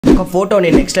ఒక ఫోటోని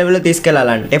నెక్స్ట్ లెవెల్లో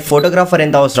తీసుకెళ్లాలంటే ఫోటోగ్రాఫర్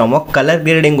ఎంత అవసరమో కలర్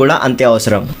గ్రేడింగ్ కూడా అంతే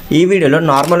అవసరం. ఈ వీడియోలో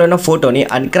నార్మల్ ఉన్న ఫోటోని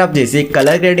అన్క్రాప్ చేసి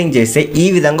కలర్ గ్రేడింగ్ చేస్తే ఈ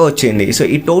విధంగా వచ్చింది. సో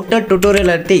ఈ టోటల్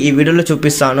ట్యూటోరియల్ అయితే ఈ వీడియోలో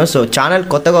చూపిస్తాను. సో ఛానల్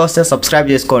కొత్తగా వస్తే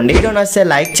సబ్స్క్రైబ్ చేసుకోండి. వీడియో నచ్చితే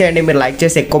లైక్ చేయండి. మీరు లైక్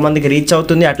చేస్తే ఎక్కువ మందికి రీచ్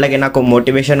అవుతుంది, అట్లాగే నాకు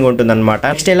మోటివేషన్గా ఉంటుంది అనమాట.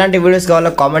 నెక్స్ట్ ఎలాంటి వీడియోస్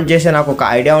కావాలో కామెంట్ చేస్తే నాకు ఒక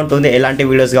ఐడియా ఉంటుంది, ఎలాంటి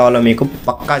వీడియోస్ కావాలో మీకు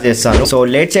పక్కా చేస్తాను. సో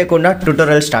లేట్ చేయకుండా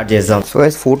ట్యూటోరియల్ స్టార్ట్ చేద్దాం. సో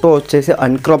ఫోటో వచ్చేసి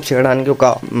అన్క్రాప్ చేయడానికి ఒక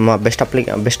బెస్ట్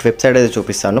వెబ్సైట్ అయితే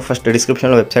చూపిస్తాను. ఫస్ట్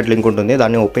డిస్క్రిప్షన్లో వెబ్సైట్ లింక్ ఉంటుంది,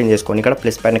 దాన్ని ఓపెన్ చేసుకొని ఇక్కడ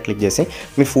ప్లస్ పైన క్లిక్ చేసి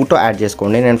మీ ఫోటో యాడ్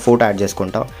చేసుకోండి. నేను ఫోటో యాడ్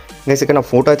చేసుకుంటాను. నెక్స్ట్ ఇక్కడ నా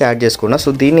ఫోటో అయితే యాడ్ చేసుకున్నా. సో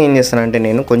దీన్ని ఏం చేస్తానంటే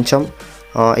నేను కొంచెం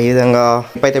ఈ విధంగా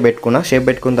షేప్ అయితే పెట్టుకున్నా. షేప్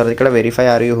పెట్టుకున్న తర్వాత ఇక్కడ వెరిఫై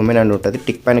ఆర్ యూ హ్యూమన్ అని ఉంటుంది,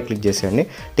 టిక్ పైన క్లిక్ చేసేయండి.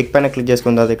 టిక్ పైన క్లిక్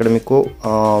చేసుకున్న తర్వాత ఇక్కడ మీకు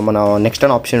మన నెక్స్ట్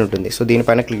అని ఆప్షన్ ఉంటుంది. సో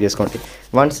దీనిపైన క్లిక్ చేసుకోండి.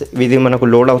 వన్స్ ఇది మనకు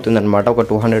లోడ్ అవుతుంది అనమాట. ఒక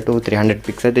 200 to 300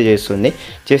 పిక్స్ అయితే చేస్తుంది.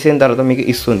 చేసిన తర్వాత మీకు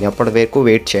ఇస్తుంది, అప్పటి వరకు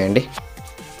వెయిట్ చేయండి.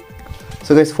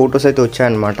 సో గైస్ ఫొటోస్ అయితే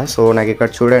వచ్చాయన్నమాట. సో నాకు ఇక్కడ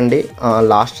చూడండి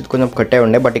లాస్ట్ కొంచెం కట్టే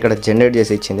ఉండే, బట్ ఇక్కడ జనరేట్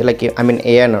చేసి ఇచ్చింది, లైక్ ఐ మీన్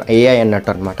ఏఐ అన్నట్టు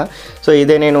అనమాట. సో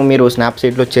ఇదే మీరు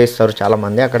స్నాప్సీట్లో చేస్తారు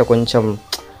చాలామంది, అక్కడ కొంచెం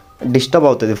డిస్టర్బ్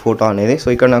అవుతుంది ఫోటో అనేది. సో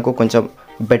ఇక్కడ నాకు కొంచెం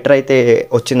బెటర్ అయితే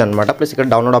వచ్చిందనమాట. ప్లస్ ఇక్కడ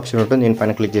డౌన్లోడ్ ఆప్షన్ ఉంటుంది,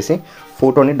 దీనిపైన క్లిక్ చేసి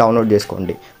ఫోటోని డౌన్లోడ్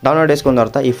చేసుకోండి. డౌన్లోడ్ చేసుకున్న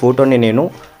తర్వాత ఈ ఫోటోని నేను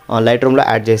లైట్రూమ్లో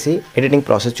యాడ్ చేసి ఎడిటింగ్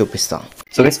ప్రాసెస్ చూపిస్తాను.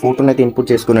 సో గైస్ ఫోటోని అయితే ఇన్పుట్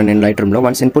చేసుకున్నాను నేను లైట్రూమ్లో.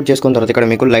 వన్స్ ఇన్పుట్ చేసుకున్న తర్వాత ఇక్కడ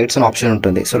మీకు లైట్స్ అని ఆప్షన్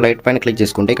ఉంటుంది. సో లైట్ పైన క్లిక్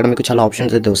చేసుకుంటే ఇక్కడ మీకు చాలా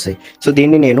ఆప్షన్స్ అయితే వస్తాయి. సో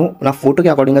దీన్ని నేను నా ఫోటోకి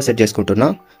అకార్డింగ్గా సెట్ చేసుకుంటున్నా.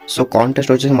 సో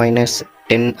కాంటెస్ట్ వచ్చేసి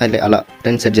 -10 అలా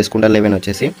 10 సెట్ చేసుకుంటా, 11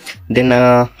 వచ్చేసి. దెన్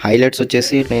హైలైట్స్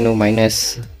వచ్చేసి నేను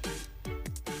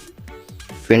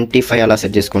 -25 అలా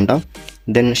సెట్ చేసుకుంటా.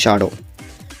 దెన్ షాడో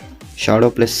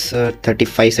ప్లస్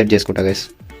 35 సెట్ చేసుకుంటా గైస్.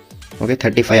 ఓకే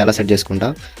 35 అలా సెట్ చేసుకుంటా.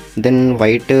 Then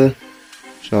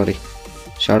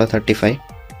shadow 35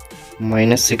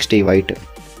 -60 white.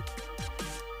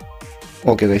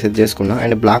 Okay guys set చేసుకున్నా.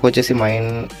 అండ్ బ్లాక్ వచ్చేసి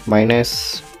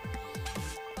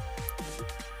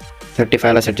 -35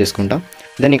 అలా సెట్ చేసుకుంటా.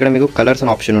 దెన్ ఇక్కడ మీకు కలర్స్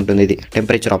అని ఆప్షన్ ఉంటుంది, ఇది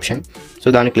టెంపరేచర్ ఆప్షన్. సో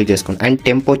దాన్ని క్లిక్ చేసుకున్నా. అండ్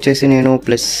టెంప్ వచ్చేసి నేను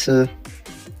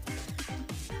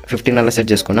 +15 అలా సెట్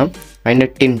చేసుకున్నాం. అండ్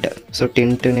టింట్, సో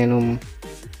టింట్ నేను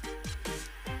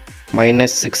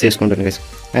 -6 చేసుకుంటాను గైస్.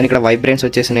 అండ్ ఇక్కడ వైబ్రెన్స్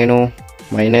వచ్చేసి నేను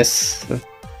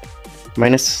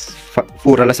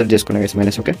 -4 అలా సెట్ చేసుకున్నాను guys,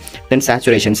 minus. Okay then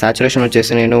saturation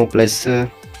వచ్చేసి నేను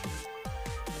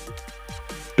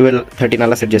 +13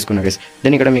 అలా సెట్ చేసుకున్నాను గైస్.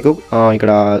 దెన్ ఇక్కడ మీకు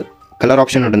ఇక్కడ కలర్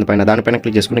ఆప్షన్ ఉంటుంది పైన, దానిపైన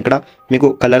క్లిక్ చేసుకుని ఇక్కడ మీకు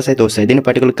కలర్స్ అయితే వస్తాయి. దీన్ని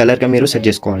పర్టికులర్ కలర్గా మీరు సెట్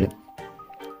చేసుకోవాలి.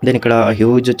 దెన్ ఇక్కడ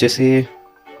హ్యూజ్ వచ్చేసి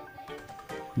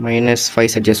 -5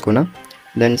 సెట్ చేసుకున్నా.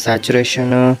 దెన్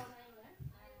సాచురేషన్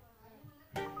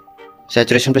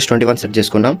 +21 సెట్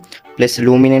చేసుకున్నాం. ప్లస్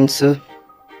లూమినెన్స్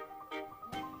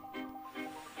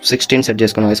 16 సెట్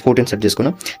చేసుకున్నాం, 14 సెట్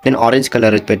చేసుకున్నాం. దెన్ ఆరెంజ్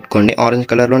కలర్ పెట్టుకోండి. ఆరెంజ్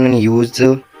కలర్లో నేను యూజ్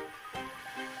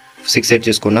 6 సెట్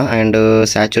చేసుకున్నా. అండ్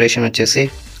సాచురేషన్ వచ్చేసి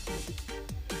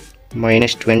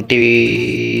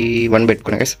 -21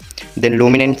 పెట్టుకున్నా గైస్. దెన్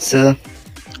లూమినెన్స్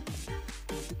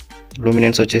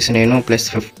వచ్చేసి నేను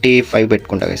 +55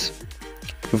 పెట్టుకుంటా guys,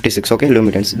 56. Okay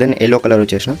luminance. Then yellow colour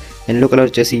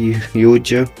వచ్చేసి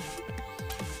హ్యూజ్,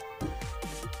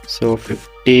 సో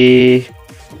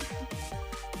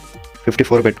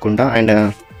 54 పెట్టుకుంటా. అండ్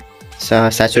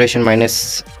సాచురేషన్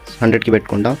 -100కి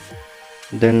పెట్టుకుంటా.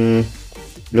 దెన్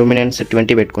లూమినెన్స్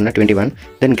 20 పెట్టుకున్నా, 21.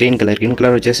 దెన్ గ్రీన్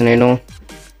కలర్ వచ్చేసి నేను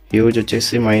హ్యూజ్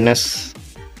వచ్చేసి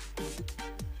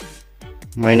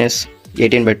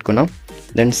 -18 పెట్టుకున్నా.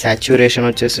 దెన్ సాచురేషన్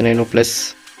వచ్చేసి నేను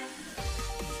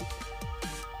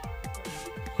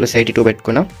 +82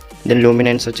 పెట్టుకున్నా. దెన్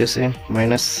లూమినెన్స్ వచ్చేసి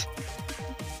 -6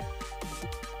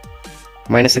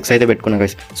 అయితే పెట్టుకున్నా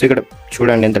గైస్. సో ఇక్కడ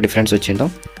చూడండి ఎంత డిఫరెన్స్ వచ్చిందో.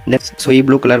 దెన్ సో ఈ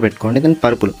బ్లూ కలర్ పెట్టుకోండి. దెన్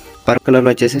పర్పుల్ కలర్లో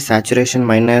వచ్చేసి సాచురేషన్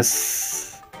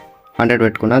 -100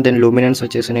 పెట్టుకున్నా. దెన్ లూమినెన్స్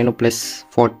వచ్చేసి నేను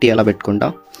 +40 అలా పెట్టుకుంటా.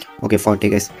 Okay 40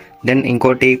 guys. దెన్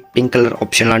ఇంకోటి పింక్ కలర్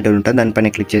ఆప్షన్ లాంటివి ఉంటుంది, దానిపైన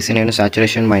క్లిక్ చేసి నేను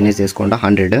సాచురేషన్ మైనస్ చేసుకుంటా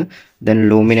 100. దెన్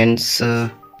లూమినెన్స్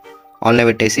ఆన్లో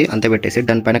పెట్టేసి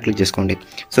దానిపైన క్లిక్ చేసుకోండి.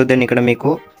 సో దెన్ ఇక్కడ మీకు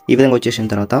ఈ విధంగా వచ్చేసిన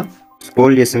తర్వాత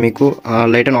స్క్రోల్ చేసి మీకు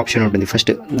లైట్ అండ్ ఆప్షన్ ఉంటుంది.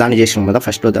 ఫస్ట్ దాన్ని చేసినాం కదా,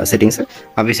 ఫస్ట్ సెట్టింగ్స్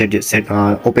అవి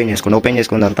ఓపెన్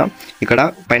చేసుకున్న తర్వాత ఇక్కడ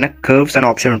పైన కర్వ్స్ అనే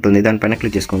ఆప్షన్ ఉంటుంది, దానిపైన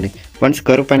క్లిక్ చేసుకోండి. వన్స్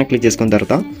కర్వ్ పైన క్లిక్ చేసుకున్న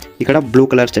తర్వాత ఇక్కడ బ్లూ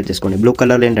కలర్ సెట్ చేసుకోండి. బ్లూ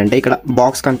కలర్ ఏంటంటే ఇక్కడ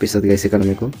బాక్స్ కనిపిస్తుంది గైస్, ఇక్కడ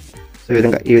మీకు ఈ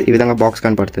విధంగా బాక్స్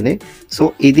కనపడుతుంది. సో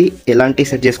ఇది ఎలాంటి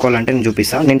సెట్ చేసుకోవాలంటే నేను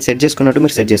చూపిస్తాను. నేను సెట్ చేసుకున్నట్టు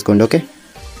మీరు సెట్ చేసుకోండి. ఓకే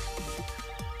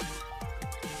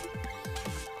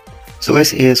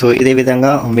సో ఇదే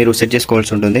విధంగా మీరు సెట్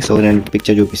చేసుకోవాల్సి ఉంటుంది. సో నేను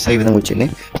పిక్చర్ చూపిస్తాను, ఈ విధంగా వచ్చింది.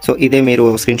 సో ఇదే మీరు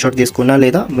స్క్రీన్ షాట్ తీసుకున్నా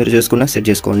లేదా మీరు చేసుకున్నా సెట్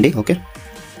చేసుకోండి. ఓకే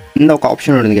కింద ఒక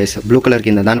ఆప్షన్ ఉంటుంది గైస్, బ్లూ కలర్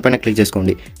కింద, దానిపైన క్లిక్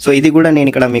చేసుకోండి. సో ఇది కూడా నేను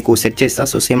ఇక్కడ మీకు సెట్ చేస్తాను.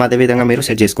 సో సేమ్ అదే విధంగా మీరు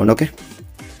సెట్ చేసుకోండి. ఓకే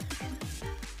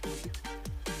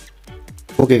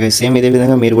ఓకే గైస్, సేమ్ ఇదే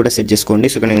విధంగా మీరు కూడా సెట్ చేసుకోండి.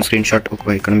 సో ఇక్కడ నేను స్క్రీన్ షాట్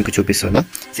ఇక్కడ మీకు చూపిస్తాను.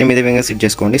 సేమ్ ఇదే విధంగా సెట్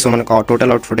చేసుకోండి. సో మనకు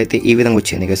టోటల్ అవుట్పుట్ అయితే ఈ విధంగా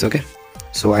వచ్చింది గైస్. ఓకే,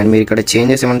 సో అండ్ మీరు ఇక్కడ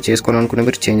చేంజెస్ ఏమైనా చేసుకోవాలనుకునే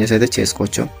మీరు చేంజెస్ అయితే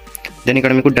చేసుకోవచ్చు. దెన్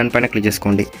ఇక్కడ మీకు డన్ పైన క్లిక్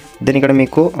చేసుకోండి. దెన్ ఇక్కడ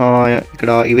మీకు ఇక్కడ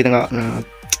ఈ విధంగా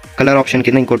కలర్ ఆప్షన్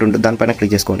కింద ఇంకోటి ఉంటుంది, దానిపైన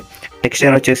క్లిక్ చేసుకోండి.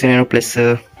 టెక్స్చర్ వచ్చేసి నేను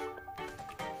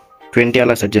 +20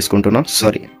 అలా సెట్ చేసుకుంటున్నాను,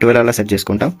 సారీ 12 అలా సెట్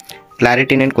చేసుకుంటాం.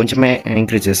 క్లారిటీ నేను కొంచెమే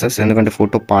ఇంక్రీజ్ చేస్తాను, ఎందుకంటే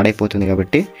ఫోటో పాడైపోతుంది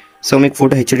కాబట్టి. సో మీకు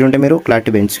ఫోటో హెచ్డి ఉంటే మీరు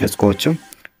క్లారిటీ బెంచ్ చేసుకోవచ్చు.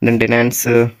 దెన్ డెనాన్స్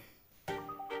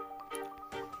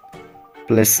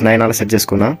 +9 అలా సెట్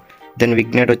చేసుకున్నా. దెన్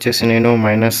విగ్నేట్ వచ్చేసి నేను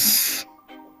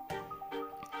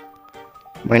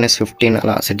 -15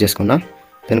 అలా సెట్ చేసుకున్నా.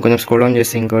 దెన్ కొంచెం స్క్రోల్ డౌన్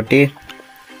చేసి ఇంకోటి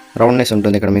రౌండ్నెస్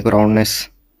ఉంటుంది, ఇక్కడ మీకు రౌండ్నెస్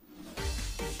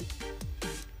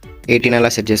 18 అలా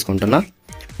సెట్ చేసుకుంటున్నా.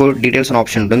 డీటెయిల్స్ అనే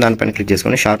ఆప్షన్ ఉంటుంది, దానిపైన క్లిక్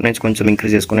చేసుకొని షార్ప్నెస్ కొంచెం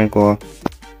ఇంక్రీజ్ చేసుకుని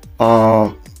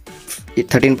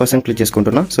 13% క్లిక్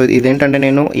చేసుకుంటున్నా. సో ఇదేంటంటే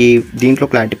నేను దీంట్లో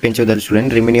క్లారిటీ పెంచేదారు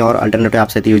చూడండి, రిమినీ ఆర్ ఆల్టర్నేటివ్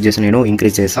యాప్స్ అయితే యూజ్ చేసి నేను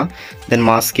ఇంక్రీజ్ చేస్తాను. దెన్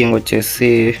మాస్కింగ్ వచ్చేసి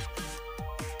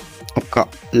ఒక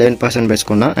 11%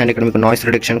 పెంచుకున్నా. అండ్ ఇక్కడ మీకు నాయిస్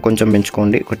రిడక్షన్ కొంచెం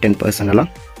పెంచుకోండి, ఒక 10% అలా.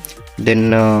 దెన్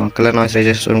కలర్ నాయిస్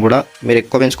రిడక్షన్ కూడా మీరు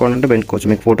ఎక్కువ పెంచుకోవాలంటే పెంచుకోవచ్చు,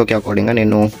 మీకు ఫోటోకి అకార్డింగ్గా.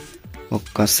 నేను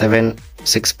ఒక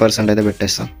 6% అయితే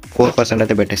పెట్టేస్తాను, 4%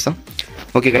 అయితే పెట్టేస్తాను.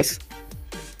 ఓకే గైస్,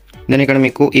 దెన్ ఇక్కడ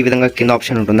మీకు ఈ విధంగా కింద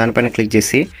ఆప్షన్ ఉంటుంది, దానిపైన క్లిక్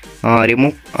చేసి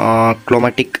రిమూవ్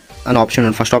క్రోమాటిక్ అనే ఆప్షన్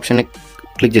ఉంది, ఫస్ట్ ఆప్షన్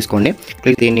క్లిక్ చేసుకోండి.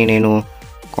 దీన్ని నేను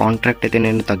కాంట్రాక్ట్ అయితే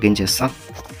నేను తగ్గించేస్తాను.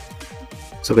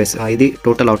 సో గైస్, ఇది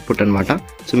టోటల్ అవుట్పుట్ అనమాట.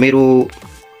 సో మీరు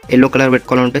ఎల్లో కలర్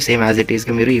పెట్టుకోవాలంటే సేమ్ యాజ్ ఇట్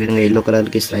ఈస్గా మీరు ఈ విధంగా ఎల్లో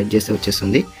కలర్కి స్లైడ్ చేస్తే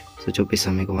వచ్చేస్తుంది. సో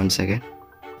చూపిస్తాను మీకు వన్స్ అగైన్.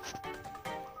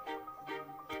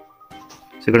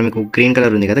 సో ఇక్కడ మీకు గ్రీన్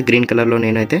కలర్ ఉంది కదా, గ్రీన్ కలర్లో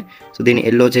నేనైతే సో దీన్ని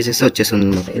ఎల్లో చేసేస్తే వచ్చేస్తుంది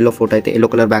అనమాట. ఎల్లో ఫోటో అయితే ఎల్లో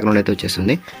కలర్ బ్యాక్గ్రౌండ్ అయితే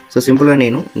వచ్చేస్తుంది. సో సింపుల్గా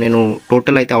నేను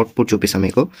టోటల్ అయితే అవుట్పుట్ చూపిస్తాను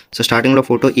మీకు. సో స్టార్టింగ్లో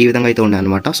ఫోటో ఈ విధంగా అయితే ఉండే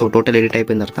అనమాట. సో టోటల్ ఎడిట్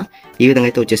అయిపోయిన తర్వాత ఈ విధంగా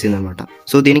అయితే వచ్చేసింది అనమాట.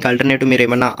 సో దీనికి ఆల్టర్నేటివ్ మీరు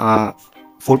ఏమన్నా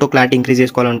ఫోటో క్లారిటీ ఇంక్రీజ్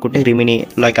చేసుకోవాలనుకుంటే రిమినీ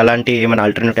లైక్ అలాంటి ఏమైనా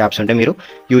ఆల్టర్నేటివ్ యాప్స్ ఉంటే మీరు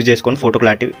యూజ్ చేసుకొని ఫోటో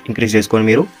క్లారిటీ ఇంక్రీజ్ చేసుకొని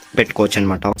మీరు పెట్టుకోవచ్చు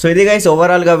అనమాట. సో ఇది గైస్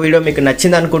ఓవరాల్గా వీడియో మీకు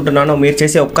నచ్చింది అనుకుంటున్నాను. మీరు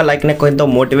చేసే ఒక్క లైక్ నాకు ఎంతో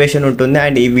మోటివేషన్ ఉంటుంది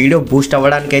అండ్ ఈ వీడియో బూస్ట్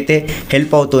అవ్వడానికి అయితే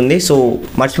హెల్ప్ అవుతుంది. సో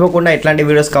మర్చిపోకుండా ఎట్లాంటి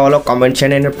వీడియోస్ కావాలో కామెంట్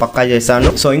చేయండి, నేను పక్కా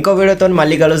చేస్తాను. సో ఇంకో వీడియోతో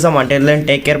మళ్ళీ కలుద్దాం. అంటే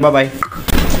టేక్ కేర్, బాయ్.